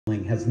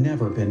has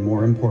never been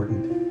more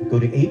important. Go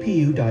to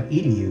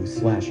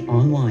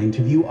apu.edu/online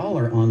to view all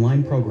our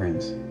online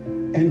programs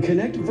and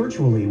connect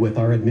virtually with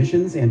our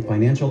admissions and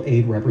financial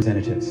aid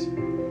representatives.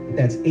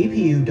 That's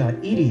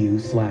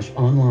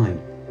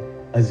apu.edu/online.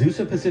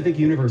 Azusa Pacific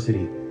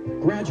University,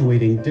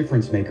 graduating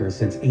difference makers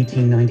since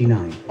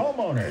 1899.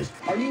 Homeowners,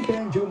 are you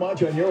paying too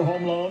much on your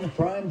home loan?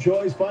 Prime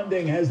Choice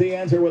Funding has the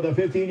answer with a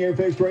 15-year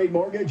fixed-rate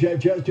mortgage at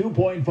just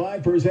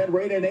 2.5%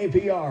 rate and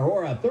APR,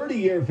 or a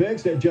 30-year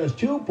fixed at just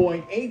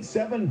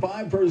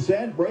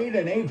 2.875% rate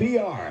and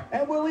APR.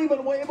 And we'll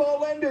even waive all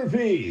lender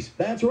fees.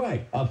 That's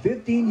right, a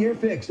 15-year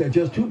fixed at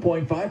just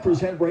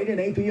 2.5% rate and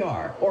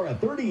APR, or a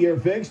 30-year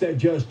fixed at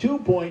just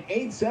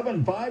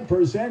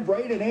 2.875%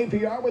 rate and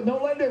APR with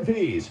no lender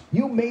fees.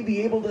 You may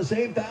be able to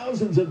save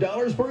thousands of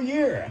dollars per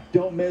year.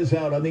 Don't miss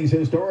out on these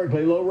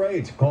historically low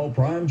rates. Call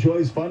Prime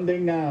Choice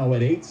Funding now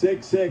at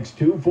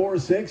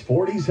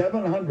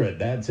 866-246-4700.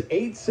 That's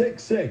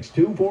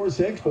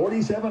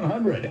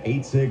 866-246-4700.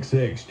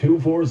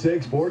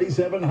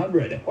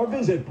 866-246-4700. Or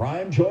visit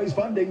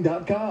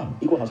primechoicefunding.com.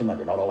 Equal housing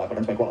lender. Not all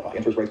applicants may qualify.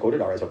 Interest rates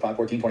quoted are as of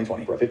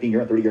 5/14/2020 for a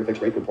 15-year and 30-year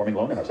fixed rate conforming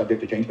loan and are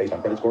subject to change based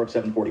on credit score of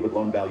 740 with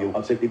loan value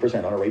of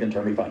 60% on a rate and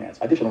term refinance.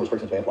 Additional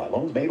restrictions may apply.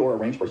 Loans made or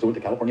arranged pursuant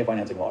to California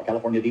financing law.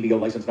 California DBO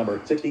license number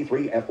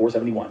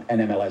 63F471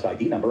 and MLS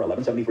ID number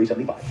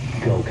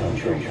 117375. Go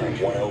Country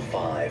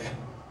 105.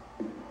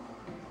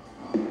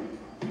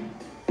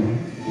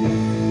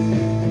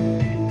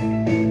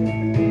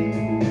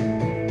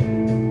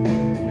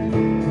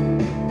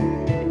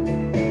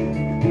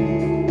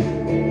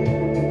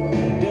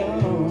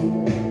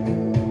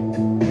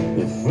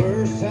 The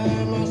first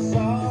time I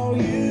saw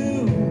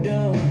you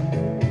done,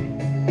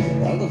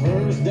 the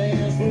first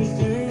dance was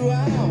through,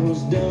 I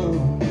was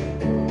done.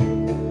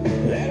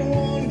 That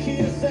one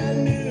kiss, I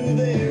knew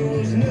there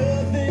was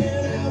nothing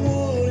I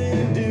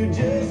wouldn't do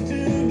just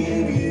to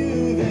give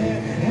you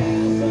that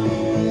house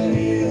on a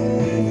hill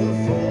with a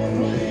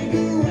four-plank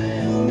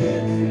around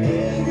it.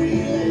 Every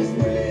last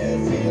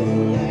breath till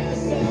the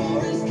last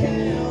star is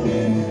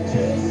counted.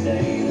 Just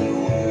say the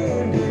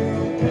word,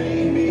 girl,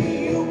 paint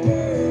me, you're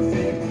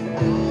perfect. I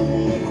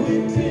won't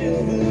quit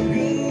till the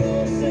good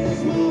Lord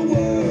says my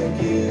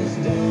work is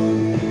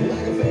done.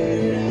 Like a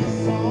faded out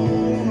song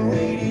on the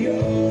radio,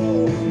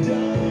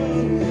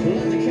 done.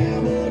 Like the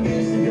cowboy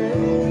gets the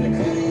girl when the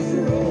credits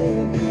roll.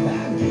 I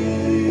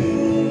give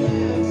you a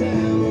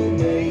lifetime of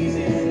days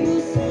in the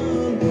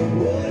sun.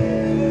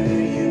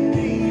 Whatever you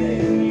need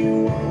and you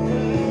want, I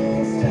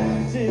won't stop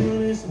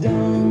till it's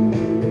done.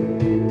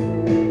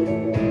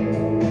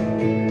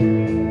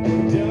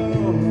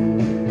 Done.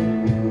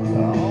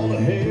 All the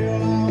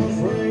hell I was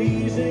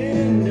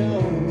raising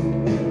done.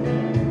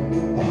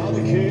 All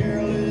the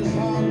careless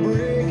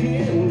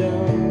heartbreaking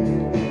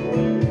done.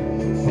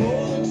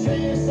 For the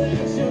chance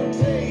that you're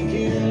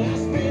taking, I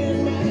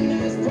spend my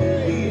nights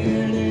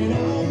praying and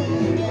all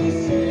my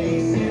days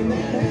chasing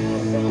that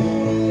house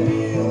on a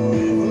hill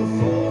with a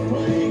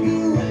four-plank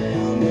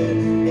around it.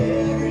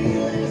 Every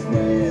last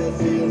breath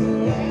till the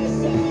last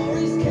star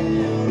is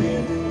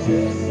counted.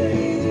 Just